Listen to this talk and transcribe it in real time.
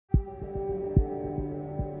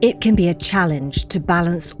It can be a challenge to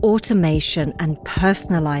balance automation and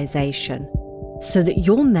personalization so that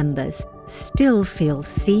your members still feel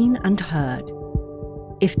seen and heard.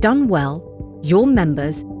 If done well, your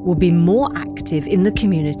members will be more active in the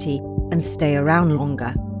community and stay around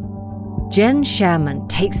longer. Jen Sherman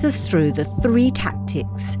takes us through the 3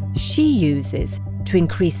 tactics she uses to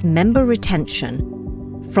increase member retention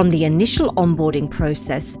from the initial onboarding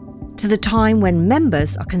process to the time when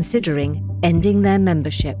members are considering ending their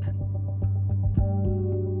membership.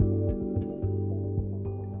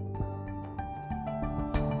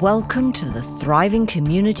 Welcome to the Thriving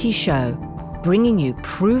Community Show, bringing you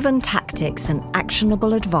proven tactics and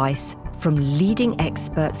actionable advice from leading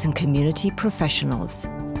experts and community professionals.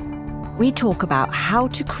 We talk about how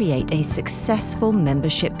to create a successful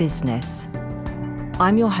membership business.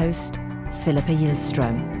 I'm your host, Philippa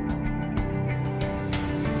Yilström.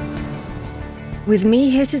 With me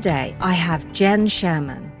here today, I have Jen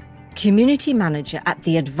Sherman, Community Manager at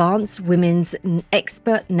the Advanced Women's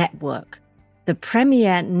Expert Network, the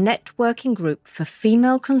premier networking group for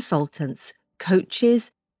female consultants,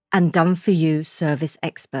 coaches, and done-for-you service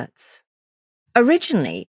experts.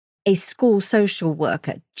 Originally a school social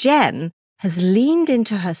worker, Jen has leaned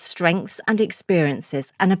into her strengths and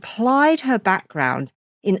experiences and applied her background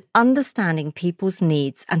in understanding people's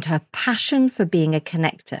needs and her passion for being a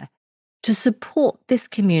connector to support this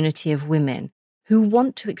community of women who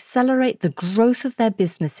want to accelerate the growth of their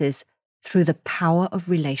businesses through the power of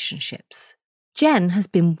relationships. Jen has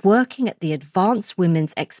been working at the Advanced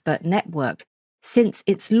Women's Expert Network since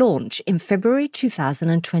its launch in February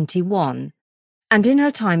 2021. And in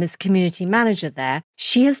her time as community manager there,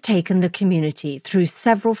 she has taken the community through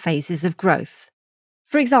several phases of growth.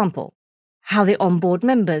 For example, how they onboard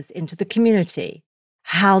members into the community,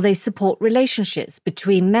 how they support relationships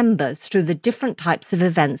between members through the different types of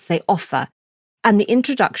events they offer, and the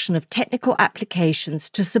introduction of technical applications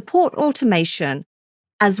to support automation,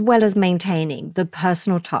 as well as maintaining the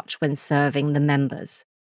personal touch when serving the members.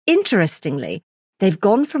 Interestingly, they've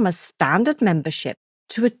gone from a standard membership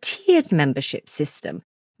to a tiered membership system,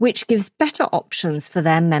 which gives better options for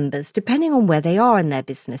their members depending on where they are in their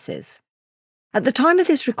businesses. At the time of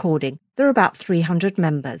this recording, there are about 300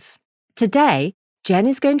 members. Today, Jen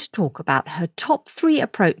is going to talk about her top 3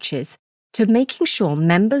 approaches to making sure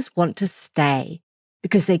members want to stay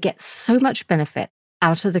because they get so much benefit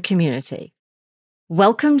out of the community.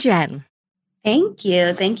 Welcome, Jen. Thank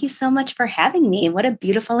you. Thank you so much for having me. What a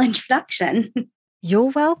beautiful introduction.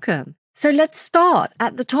 You're welcome. So let's start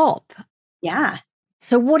at the top. Yeah.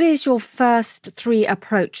 So what is your first 3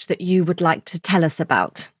 approach that you would like to tell us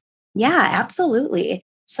about? Yeah, absolutely.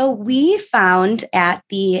 So we found at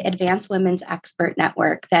the Advanced Women's Expert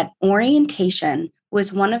Network that orientation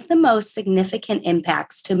was one of the most significant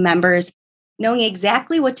impacts to members knowing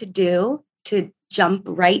exactly what to do to jump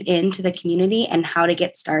right into the community and how to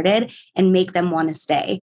get started and make them want to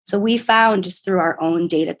stay. So we found just through our own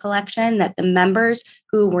data collection that the members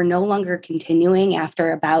who were no longer continuing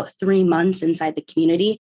after about 3 months inside the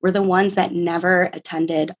community were the ones that never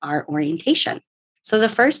attended our orientation. So the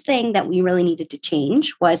first thing that we really needed to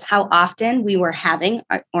change was how often we were having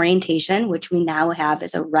our orientation, which we now have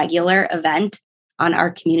as a regular event on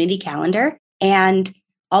our community calendar, and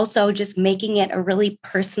also just making it a really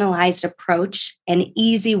personalized approach, an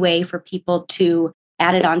easy way for people to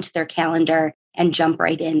add it onto their calendar and jump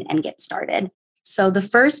right in and get started. So the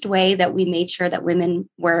first way that we made sure that women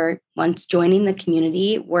were, once joining the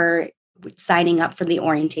community, were signing up for the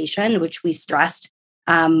orientation, which we stressed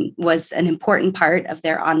was an important part of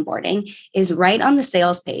their onboarding, is right on the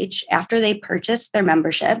sales page. After they purchased their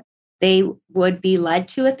membership, they would be led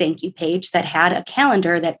to a thank you page that had a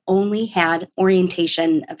calendar that only had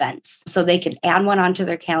orientation events. So they could add one onto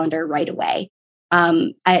their calendar right away.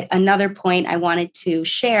 Another point I wanted to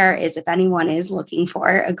share is if anyone is looking for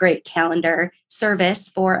a great calendar service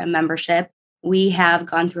for a membership, we have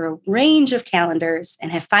gone through a range of calendars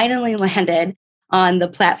and have finally landed on the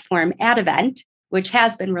platform Advent, which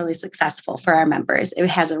has been really successful for our members. It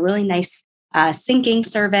has a really nice syncing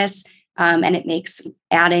service, and it makes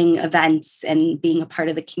adding events and being a part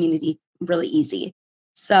of the community really easy.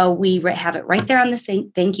 So we have it right there on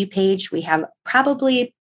the thank you page. We have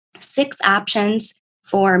probably 6 options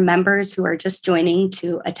for members who are just joining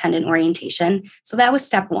to attend an orientation. So that was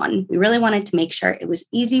step 1. We really wanted to make sure it was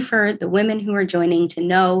easy for the women who are joining to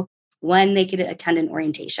know when they could attend an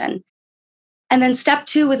orientation. And then step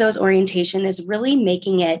 2 with those orientation is really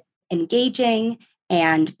making it engaging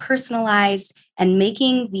and personalized and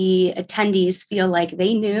making the attendees feel like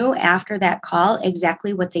they knew after that call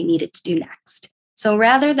exactly what they needed to do next. So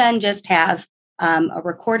rather than just have a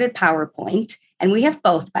recorded PowerPoint And we have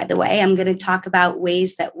both, by the way. I'm going to talk about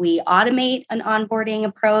ways that we automate an onboarding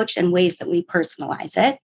approach and ways that we personalize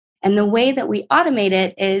it. And the way that we automate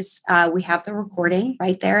it is we have the recording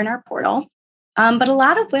right there in our portal. But a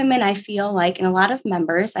lot of women, I feel like, and a lot of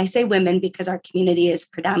members, I say women because our community is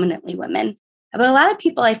predominantly women, but a lot of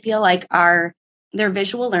people I feel like they're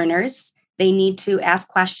visual learners. They need to ask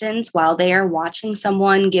questions while they are watching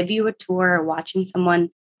someone give you a tour or watching someone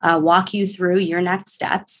walk you through your next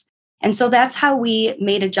steps. And so that's how we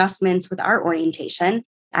made adjustments with our orientation.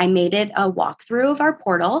 I made it a walkthrough of our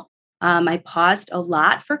portal. I paused a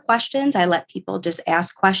lot for questions. I let people just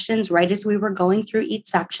ask questions right as we were going through each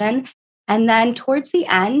section. And then towards the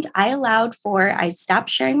end, I stopped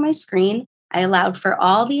sharing my screen. I allowed for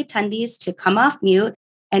all the attendees to come off mute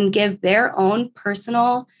and give their own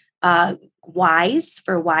personal whys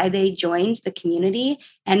for why they joined the community.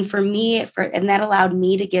 And and that allowed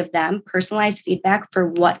me to give them personalized feedback for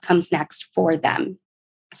what comes next for them.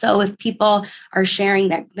 So if people are sharing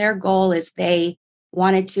that their goal is they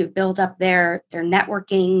wanted to build up their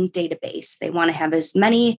networking database, they want to have as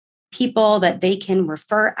many people that they can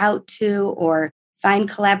refer out to or find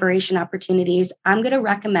collaboration opportunities, I'm going to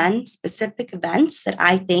recommend specific events that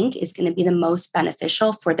I think is going to be the most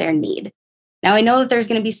beneficial for their need. Now, I know that there's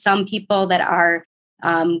going to be some people that are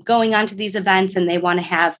going onto these events and they want to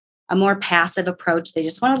have a more passive approach. They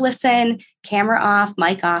just want to listen, camera off,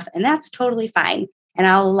 mic off, and that's totally fine. And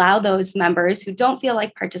I'll allow those members who don't feel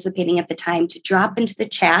like participating at the time to drop into the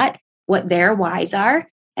chat what their whys are.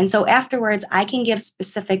 And so afterwards, I can give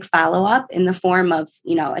specific follow-up in the form of,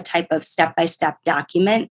 a type of step-by-step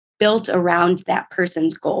document built around that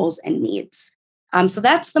person's goals and needs. So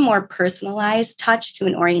that's the more personalized touch to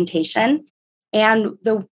an orientation. And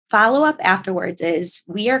the follow-up afterwards is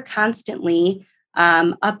we are constantly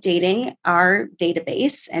updating our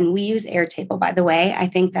database, and we use Airtable, by the way. I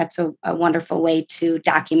think that's a wonderful way to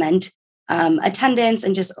document attendance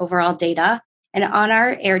and just overall data. And on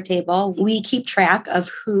our Airtable, we keep track of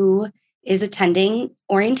who is attending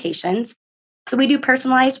orientations. So we do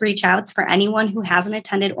personalized reach outs for anyone who hasn't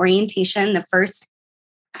attended orientation the first,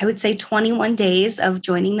 I would say, 21 days of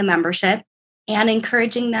joining the membership, and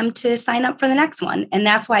encouraging them to sign up for the next one. And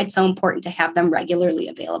that's why it's so important to have them regularly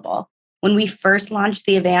available. When we first launched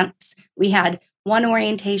the events, we had one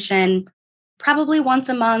orientation probably once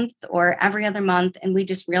a month or every other month. And we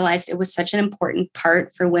just realized it was such an important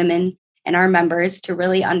part for women and our members to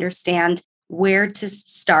really understand where to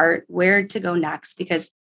start, where to go next,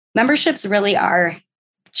 because memberships really are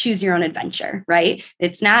choose your own adventure, right?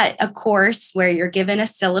 It's not a course where you're given a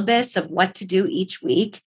syllabus of what to do each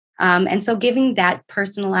week. And so giving that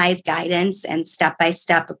personalized guidance and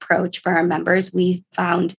step-by-step approach for our members, we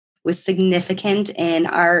found was significant in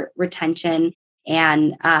our retention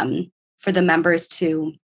and for the members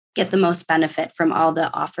to get the most benefit from all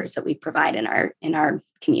the offers that we provide in our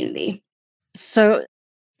community. So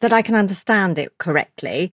that I can understand it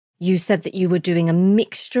correctly, you said that you were doing a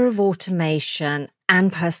mixture of automation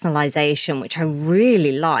and personalization, which I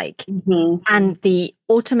really like. Mm-hmm. And the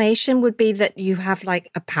automation would be that you have like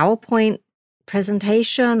a PowerPoint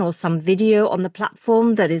presentation or some video on the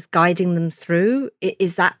platform that is guiding them through.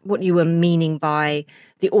 Is that what you were meaning by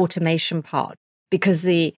the automation part? Because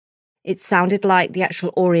it sounded like the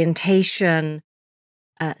actual orientation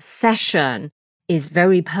session is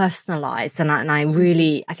very personalized. And I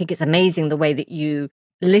think it's amazing the way that you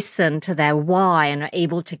listen to their why and are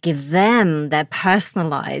able to give them their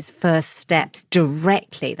personalized first steps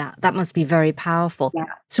directly. That must be very powerful. Yeah.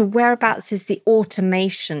 So whereabouts is the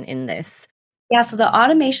automation in this? Yeah, so the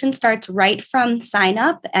automation starts right from sign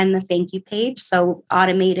up and the thank you page. So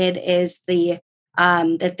automated is the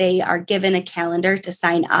that they are given a calendar to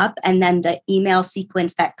sign up, and then the email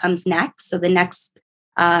sequence that comes next. So the next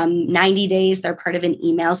 90 days, they're part of an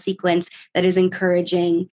email sequence that is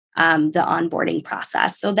encouraging the onboarding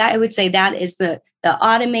process. So that I would say that is the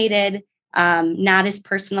automated, not as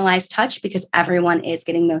personalized touch, because everyone is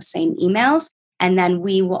getting those same emails. And then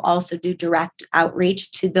we will also do direct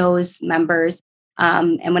outreach to those members.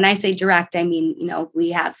 And when I say direct, I mean, we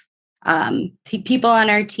have people on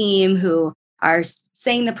our team who are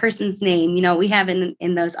saying the person's name. We have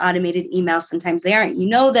in those automated emails, sometimes they aren't.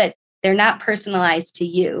 That they're not personalized to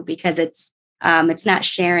you because it's not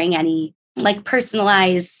sharing any like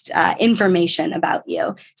personalized information about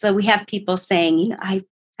you. So we have people saying,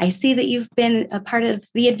 I see that you've been a part of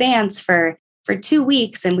the advance for 2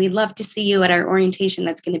 weeks, and we'd love to see you at our orientation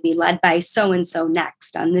that's going to be led by so-and-so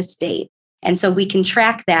next on this date. And so we can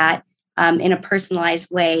track that in a personalized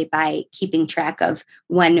way by keeping track of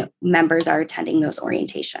when members are attending those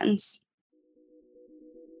orientations.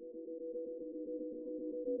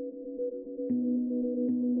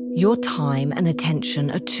 Your time and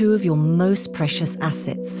attention are two of your most precious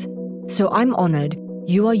assets. So I'm honored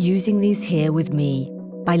you are using these here with me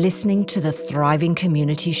by listening to the Thriving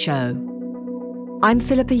Community Show. I'm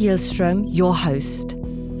Philippa Yielstrom, your host,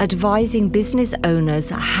 advising business owners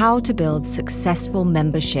how to build successful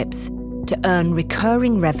memberships to earn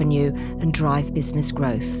recurring revenue and drive business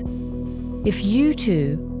growth. If you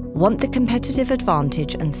too want the competitive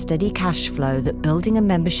advantage and steady cash flow that building a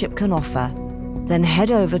membership can offer, then head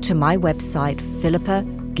over to my website,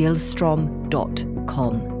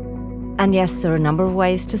 philippagilstrom.com. And yes, there are a number of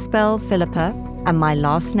ways to spell Philippa, and my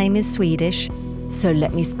last name is Swedish, so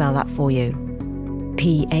let me spell that for you.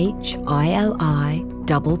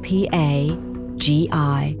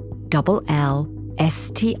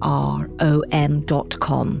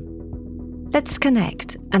 PHILIPPAGILLSTROM.com. Let's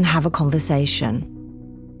connect and have a conversation.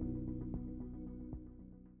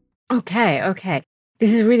 Okay.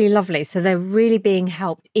 This is really lovely. So they're really being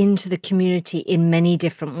helped into the community in many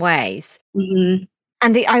different ways. Mm-hmm.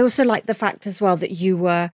 And I also like the fact as well that you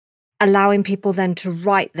were allowing people then to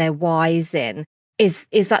write their whys in. Is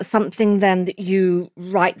that something then that you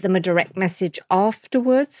write them a direct message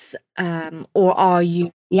afterwards? Or are you?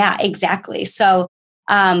 Yeah, exactly. So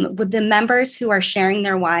with the members who are sharing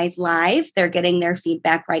their whys live, they're getting their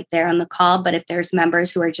feedback right there on the call. But if there's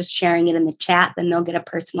members who are just sharing it in the chat, then they'll get a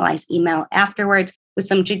personalized email afterwards with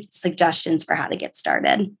some suggestions for how to get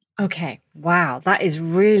started. Okay. Wow. That is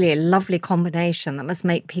really a lovely combination. That must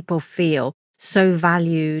make people feel so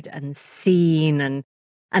valued and seen and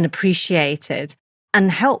appreciated and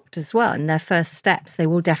helped as well in their first steps. They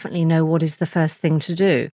will definitely know what is the first thing to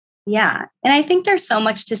do. Yeah. And I think there's so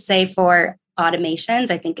much to say for automations.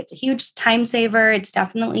 I think it's a huge time saver. It's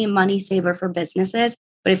definitely a money saver for businesses.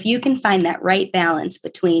 But if you can find that right balance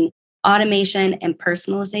between automation and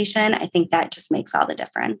personalization, I think that just makes all the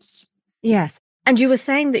difference. Yes. And you were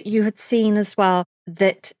saying that you had seen as well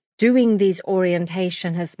that doing these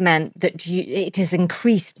orientation has meant that it has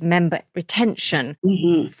increased member retention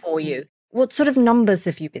for you. What sort of numbers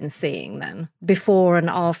have you been seeing then, before and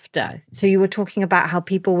after? So you were talking about how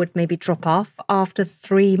people would maybe drop off after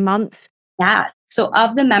 3 months. Yeah. So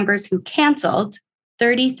of the members who canceled,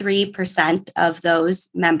 33% of those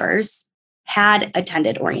members had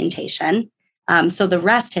attended orientation. So the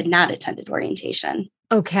rest had not attended orientation.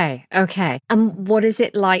 Okay. And what is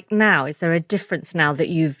it like now? Is there a difference now that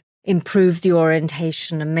you've improved the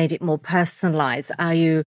orientation and made it more personalized?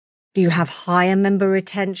 Do you have higher member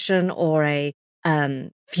retention or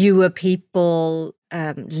fewer people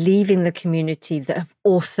leaving the community that have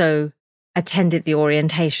also attended the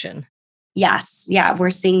orientation? Yes. Yeah. We're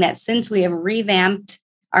seeing that since we have revamped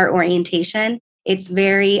our orientation, it's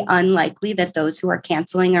very unlikely that those who are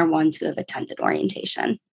canceling are ones who have attended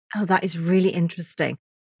orientation. Oh, that is really interesting.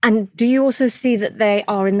 And do you also see that they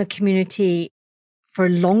are in the community for a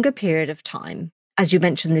longer period of time? As you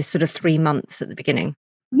mentioned, this sort of 3 months at the beginning.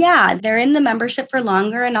 Yeah, they're in the membership for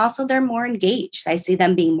longer, and also they're more engaged. I see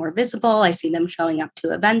them being more visible. I see them showing up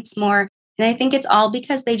to events more. And I think it's all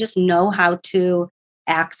because they just know how to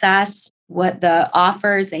access what the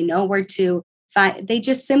offers, they know where to find. They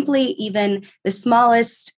just simply, even the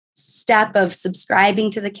smallest step of subscribing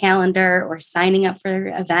to the calendar or signing up for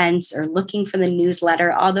events or looking for the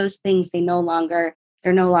newsletter, all those things, they're no longer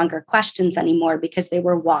questions anymore because they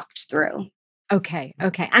were walked through. Okay.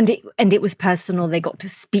 And it was personal. They got to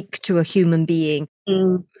speak to a human being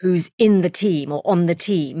who's in the team or on the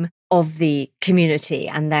team of the community,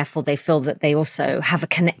 and therefore they feel that they also have a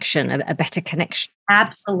connection, a better connection.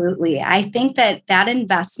 Absolutely. I think that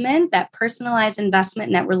investment, that personalized investment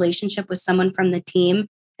in that relationship with someone from the team,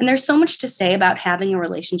 and there's so much to say about having a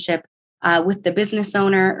relationship with the business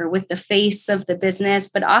owner or with the face of the business,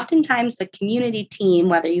 but oftentimes the community team,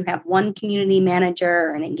 whether you have one community manager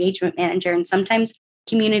or an engagement manager, and sometimes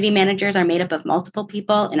community managers are made up of multiple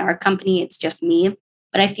people. In our company, it's just me.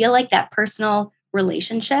 But I feel like that personal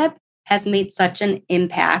relationship has made such an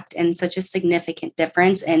impact and such a significant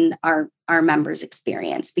difference in our members'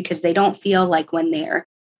 experience, because they don't feel like when they're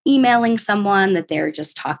emailing someone that they're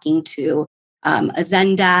just talking to a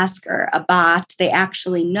Zendesk or a bot. They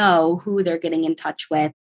actually know who they're getting in touch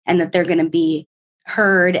with, and that they're going to be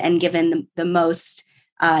heard and given the most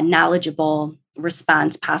knowledgeable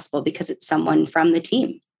response possible because it's someone from the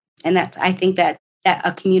team. And I think that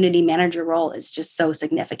a community manager role is just so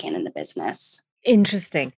significant in the business.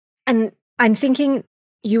 Interesting. And I'm thinking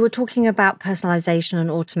you were talking about personalization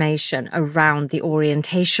and automation around the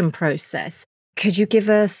orientation process. Could you give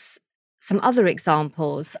us some other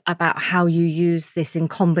examples about how you use this in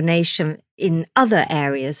combination in other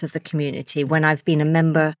areas of the community when I've been a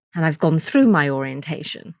member and I've gone through my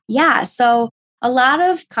orientation? Yeah. So a lot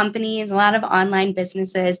of companies, a lot of online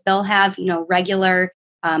businesses, they'll have, regular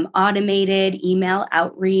automated email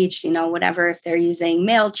outreach, whatever, if they're using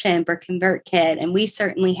MailChimp or ConvertKit. And we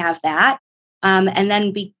certainly have that. And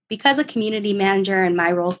then because a community manager and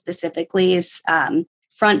my role specifically is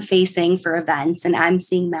front facing for events, and I'm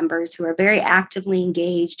seeing members who are very actively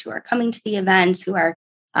engaged, who are coming to the events, who are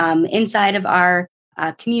inside of our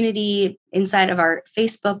community, inside of our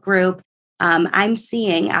Facebook group. I'm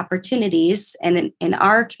seeing opportunities, and in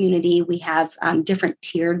our community, we have different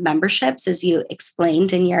tiered memberships, as you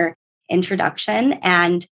explained in your introduction,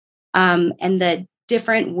 and the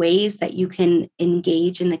different ways that you can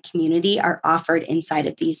engage in the community are offered inside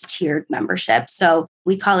of these tiered memberships. So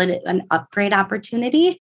we call it an upgrade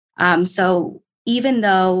opportunity. So even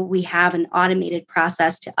though we have an automated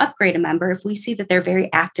process to upgrade a member, if we see that they're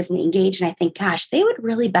very actively engaged, and I think, gosh, they would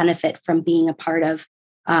really benefit from being a part of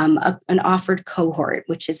an offered cohort,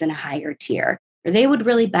 which is in a higher tier, or they would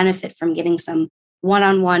really benefit from getting some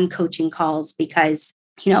one-on-one coaching calls because,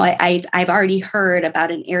 I've already heard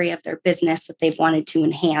about an area of their business that they've wanted to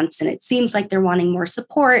enhance, and it seems like they're wanting more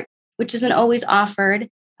support, which isn't always offered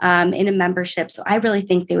in a membership. So I really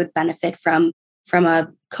think they would benefit from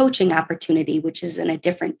a coaching opportunity, which is in a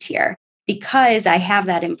different tier. Because I have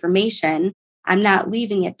that information, I'm not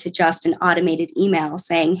leaving it to just an automated email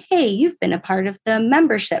saying, hey, you've been a part of the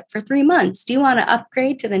membership for 3 months. Do you want to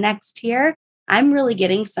upgrade to the next tier? I'm really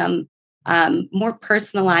getting some more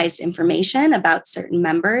personalized information about certain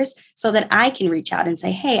members so that I can reach out and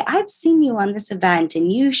say, hey, I've seen you on this event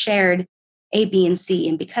and you shared A, B, and C.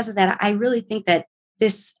 And because of that, I really think that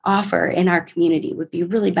this offer in our community would be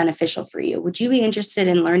really beneficial for you. Would you be interested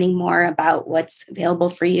in learning more about what's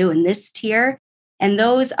available for you in this tier? And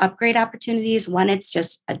those upgrade opportunities, when it's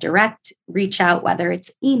just a direct reach out, whether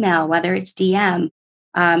it's email, whether it's DM,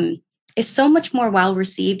 is so much more well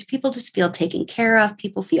received. People just feel taken care of.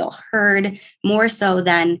 People feel heard more so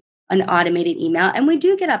than an automated email. And we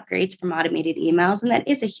do get upgrades from automated emails, and that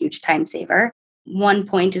is a huge time saver. One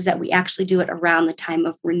point is that we actually do it around the time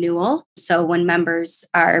of renewal. So when members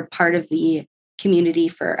are part of the community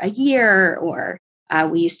for a year, or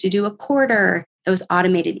we used to do a quarter, those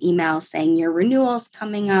automated emails saying your renewal's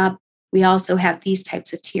coming up. We also have these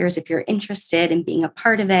types of tiers if you're interested in being a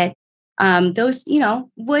part of it. Those,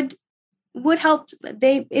 would help.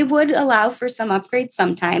 It would allow for some upgrades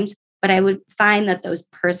sometimes, but I would find that those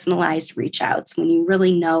personalized reach outs, when you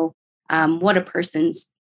really know what a person's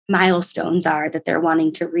milestones are that they're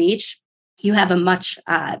wanting to reach, you have a much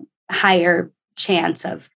higher chance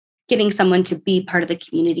of getting someone to be part of the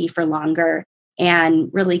community for longer and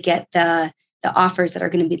really get the offers that are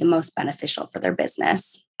going to be the most beneficial for their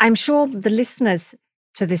business. I'm sure the listeners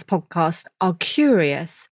to this podcast are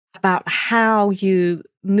curious about how you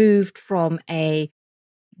moved from a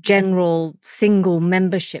general single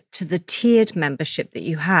membership to the tiered membership that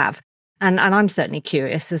you have. And I'm certainly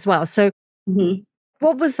curious as well. So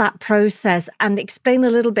what was that process? And explain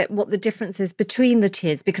a little bit what the difference is between the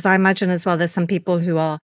tiers, because I imagine as well there's some people who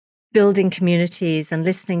are building communities and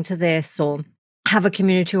listening to this, or have a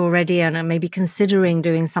community already and are maybe considering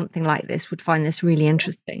doing something like this, would find this really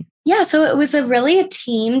interesting. Yeah, so it was really a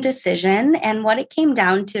team decision. And what it came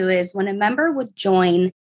down to is when a member would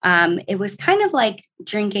join, it was kind of like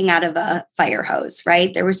drinking out of a fire hose,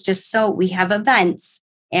 right? There was just we have events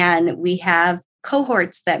and we have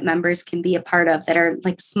cohorts that members can be a part of that are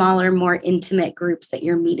like smaller, more intimate groups that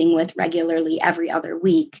you're meeting with regularly every other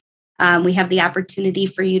week. We have the opportunity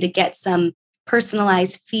for you to get some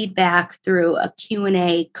personalized feedback through a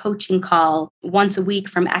Q&A coaching call once a week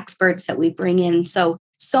from experts that we bring in.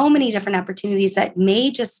 So many different opportunities that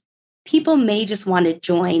people may just want to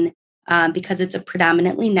join because it's a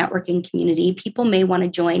predominantly networking community. People may want to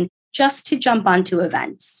join just to jump onto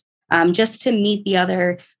events, just to meet the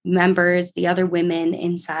other members, the other women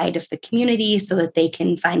inside of the community so that they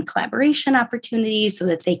can find collaboration opportunities, so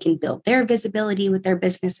that they can build their visibility with their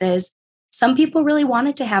businesses. Some people really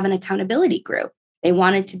wanted to have an accountability group. They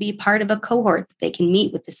wanted to be part of a cohort that they can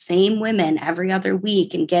meet with the same women every other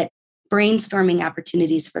week and get brainstorming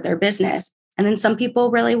opportunities for their business. And then some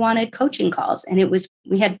people really wanted coaching calls. And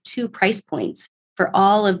we had 2 price points for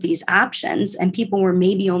all of these options, and people were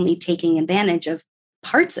maybe only taking advantage of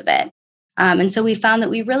parts of it. And so we found that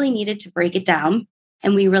we really needed to break it down,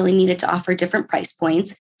 and we really needed to offer different price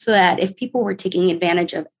points so that if people were taking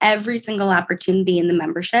advantage of every single opportunity in the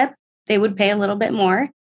membership, they would pay a little bit more.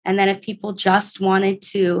 And then if people just wanted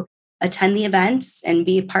to attend the events and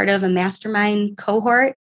be a part of a mastermind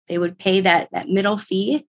cohort, they would pay that middle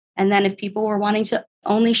fee. And then if people were wanting to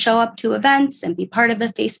only show up to events and be part of a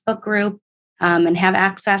Facebook group and have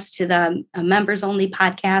access to the members only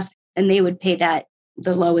podcast, and they would pay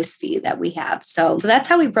the lowest fee that we have. So that's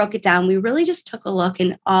how we broke it down. We really just took a look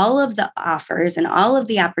in all of the offers and all of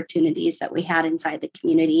the opportunities that we had inside the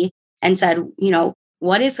community and said,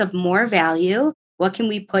 what is of more value? What can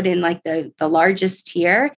we put in like the largest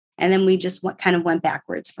tier? And then we just kind of went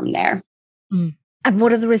backwards from there. Mm. And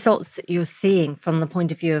what are the results that you're seeing from the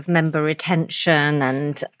point of view of member retention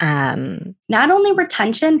and not only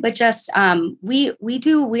retention, but just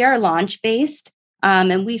we are launch based,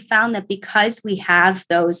 and we found that because we have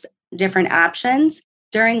those different options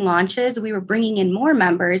during launches, we were bringing in more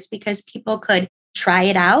members because people could try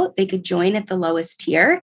it out. They could join at the lowest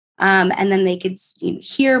tier, and then they could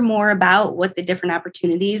hear more about what the different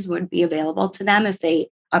opportunities would be available to them if they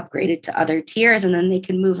upgraded to other tiers, and then they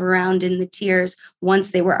can move around in the tiers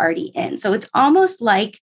once they were already in. So it's almost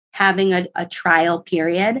like having a trial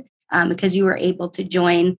period, because you were able to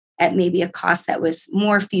join at maybe a cost that was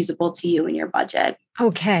more feasible to you in your budget.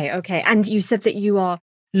 Okay. And you said that you are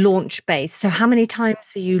launch based. So how many times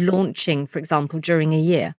are you launching, for example, during a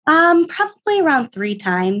year? Probably around 3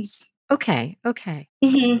 times. Okay.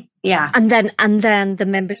 Mm-hmm. Yeah. And then the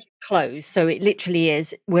membership close. So it literally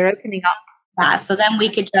is, we're opening up. Yeah. So then we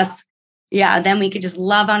could just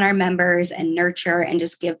love on our members and nurture and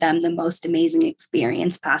just give them the most amazing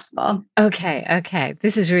experience possible. Okay.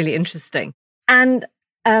 This is really interesting. And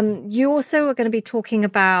you also are going to be talking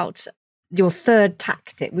about your third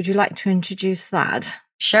tactic. Would you like to introduce that?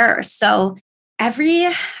 Sure. So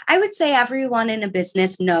I would say everyone in a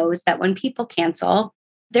business knows that when people cancel,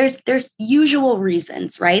 there's usual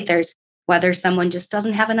reasons, right? There's whether someone just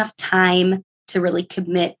doesn't have enough time to really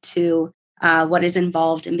commit to what is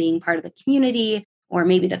involved in being part of the community, or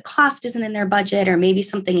maybe the cost isn't in their budget, or maybe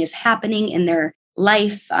something is happening in their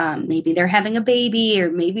life. Maybe they're having a baby,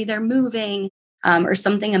 or maybe they're moving, or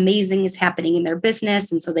something amazing is happening in their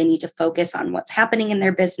business. And so they need to focus on what's happening in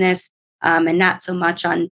their business, and not so much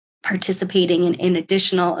on participating in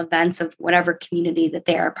additional events of whatever community that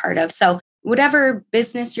they are a part of. So whatever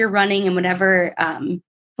business you're running and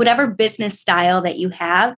whatever business style that you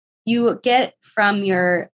have, you get from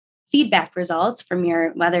your feedback results from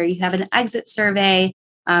whether you have an exit survey,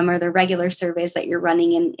 or the regular surveys that you're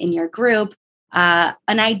running in your group, an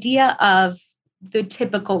idea of the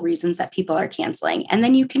typical reasons that people are canceling. And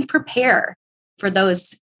then you can prepare for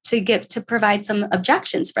those to provide some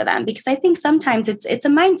objections for them, because I think sometimes it's a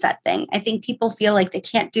mindset thing. I think people feel like they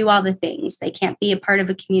can't do all the things. They can't be a part of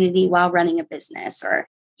a community while running a business, or,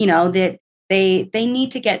 that they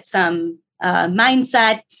need to get some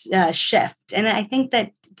mindset shift. And I think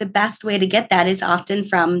that the best way to get that is often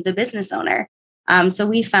from the business owner. So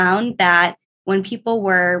we found that when people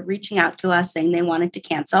were reaching out to us saying they wanted to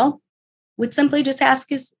cancel, we'd simply just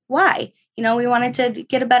ask is why. We wanted to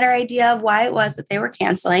get a better idea of why it was that they were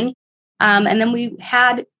canceling. And then we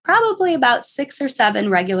had probably about 6 or 7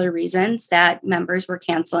 regular reasons that members were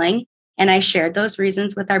canceling. And I shared those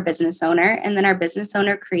reasons with our business owner. And then our business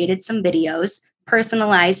owner created some videos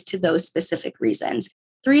personalized to those specific reasons.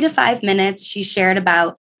 3 to 5 minutes, she shared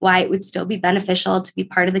about why it would still be beneficial to be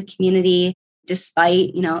part of the community, despite,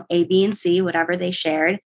 A, B, and C, whatever they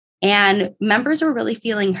shared. And members were really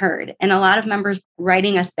feeling heard. And a lot of members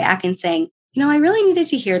writing us back and saying, I really needed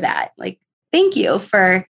to hear that. Like, thank you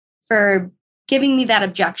for giving me that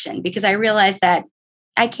objection, because I realized that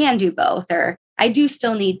I can do both, or I do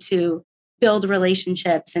still need to build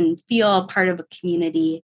relationships and feel a part of a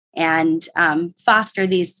community and foster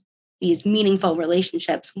these meaningful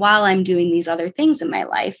relationships while I'm doing these other things in my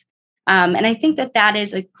life. And I think that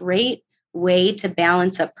is a great way to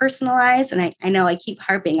balance a personalized, and I know I keep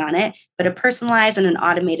harping on it, but a personalized and an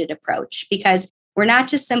automated approach, because we're not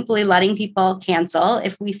just simply letting people cancel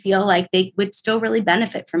if we feel like they would still really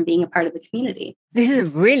benefit from being a part of the community. This is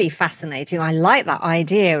really fascinating. I like that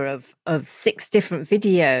idea of 6 different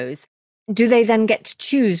videos. Do they then get to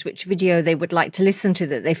choose which video they would like to listen to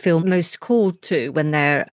that they feel most called to when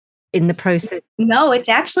they're in the process? No, it's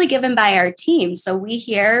actually given by our team. So we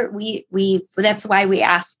that's why we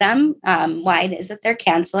ask them why it is that they're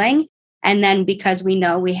canceling. And then because we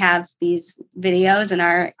know we have these videos in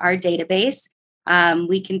our database,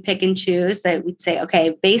 we can pick and choose that. We'd say,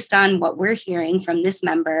 okay, based on what we're hearing from this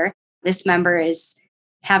member is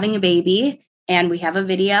having a baby, and we have a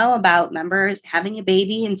video about members having a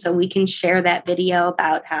baby. And so we can share that video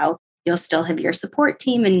about how you'll still have your support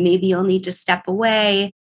team and maybe you'll need to step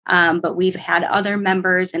away. But we've had other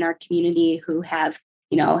members in our community who have,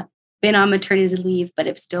 been on maternity leave, but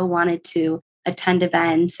have still wanted to attend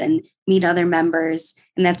events and meet other members.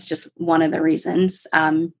 And that's just one of the reasons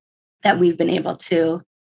that we've been able to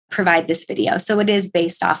provide this video. So it is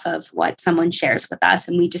based off of what someone shares with us,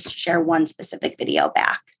 and we just share one specific video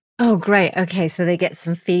back. Oh, great. Okay, so they get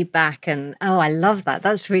some feedback and I love that.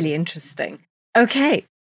 That's really interesting. Okay,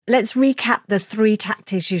 let's recap the 3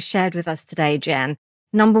 tactics you shared with us today, Jen.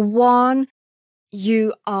 Number 1,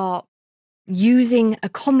 you are using a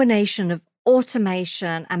combination of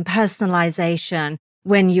automation and personalization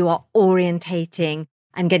when you are orientating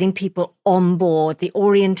and getting people on board. The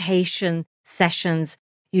orientation sessions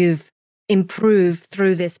you've improved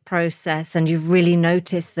through this process, and you've really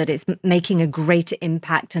noticed that it's making a greater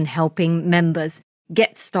impact and helping members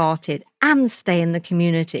get started and stay in the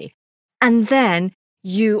community. And then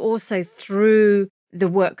you also, through the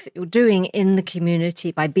work that you're doing in the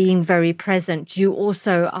community, by being very present, you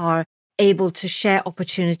also are able to share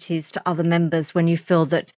opportunities to other members when you feel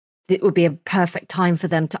that it would be a perfect time for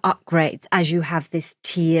them to upgrade, as you have this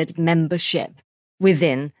tiered membership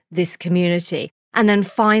within this community. And then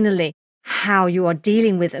finally, how you are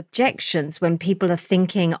dealing with objections when people are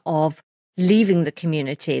thinking of leaving the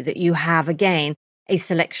community, that you have, again, a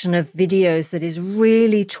selection of videos that is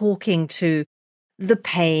really talking to the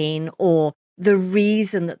pain or the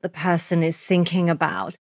reason that the person is thinking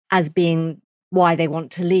about as being why they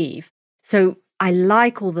want to leave. So I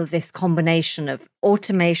like all of this combination of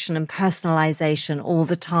automation and personalization all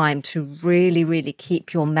the time to really, really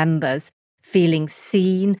keep your members feeling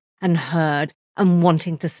seen and heard and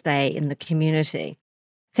wanting to stay in the community.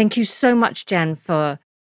 Thank you so much, Jen, for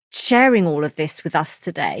sharing all of this with us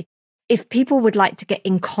today. If people would like to get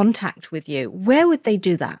in contact with you, where would they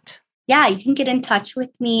do that? Yeah, you can get in touch with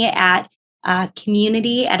me at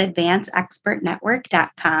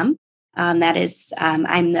community@advanceexpertnetwork.com. That is,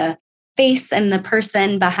 I'm the face and the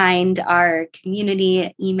person behind our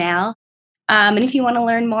community email. And if you want to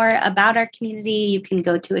learn more about our community, you can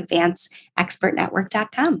go to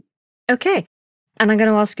advanceexpertnetwork.com. Okay. And I'm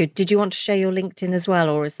going to ask you, did you want to share your LinkedIn as well?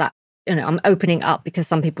 Or is that, I'm opening up because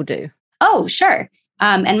some people do. Oh, sure.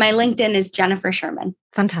 And my LinkedIn is Jennifer Sherman.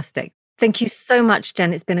 Fantastic. Thank you so much,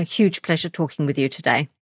 Jen. It's been a huge pleasure talking with you today.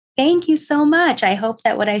 Thank you so much. I hope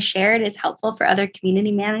that what I shared is helpful for other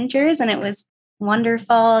community managers, and it was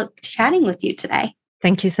wonderful chatting with you today.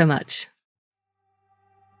 Thank you so much.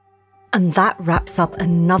 And that wraps up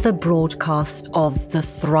another broadcast of the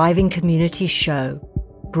Thriving Community Show,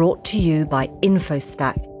 brought to you by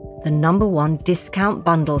InfoStack, the #1 discount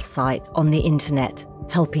bundle site on the internet,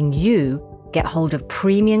 helping you get hold of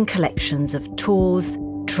premium collections of tools,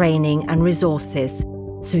 training, and resources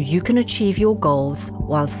so you can achieve your goals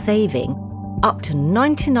while saving up to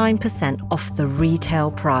 99% off the retail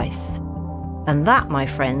price. And that, my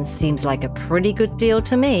friends, seems like a pretty good deal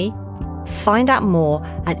to me. Find out more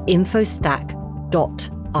at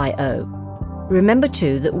infostack.io. Remember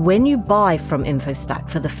too that when you buy from InfoStack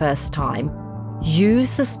for the first time,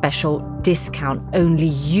 use the special discount only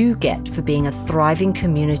you get for being a Thriving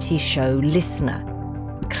Community Show listener.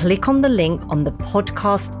 Click on the link on the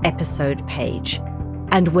podcast episode page.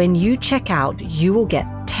 And when you check out, you will get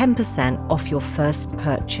 10% off your first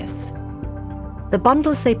purchase. The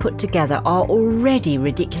bundles they put together are already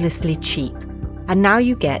ridiculously cheap, and now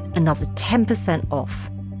you get another 10% off.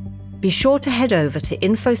 Be sure to head over to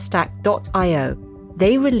infostack.io.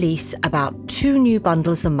 They release about 2 new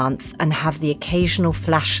bundles a month and have the occasional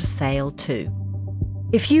flash sale too.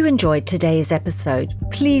 If you enjoyed today's episode,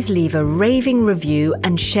 please leave a raving review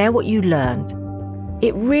and share what you learned.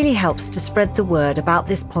 It really helps to spread the word about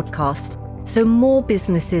this podcast so more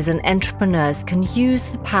businesses and entrepreneurs can use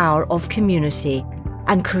the power of community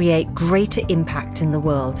and create greater impact in the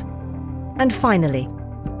world. And finally,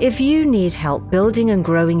 if you need help building and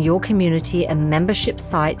growing your community and membership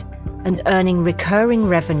site and earning recurring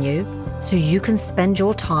revenue so you can spend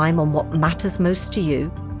your time on what matters most to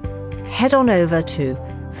you, head on over to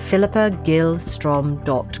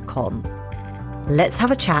philippagilstrom.com. Let's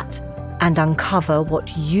have a chat and uncover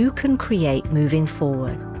what you can create moving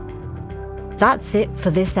forward. That's it for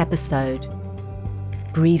this episode.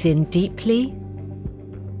 Breathe in deeply,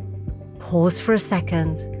 pause for a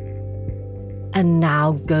second, and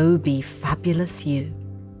now go be fabulous you.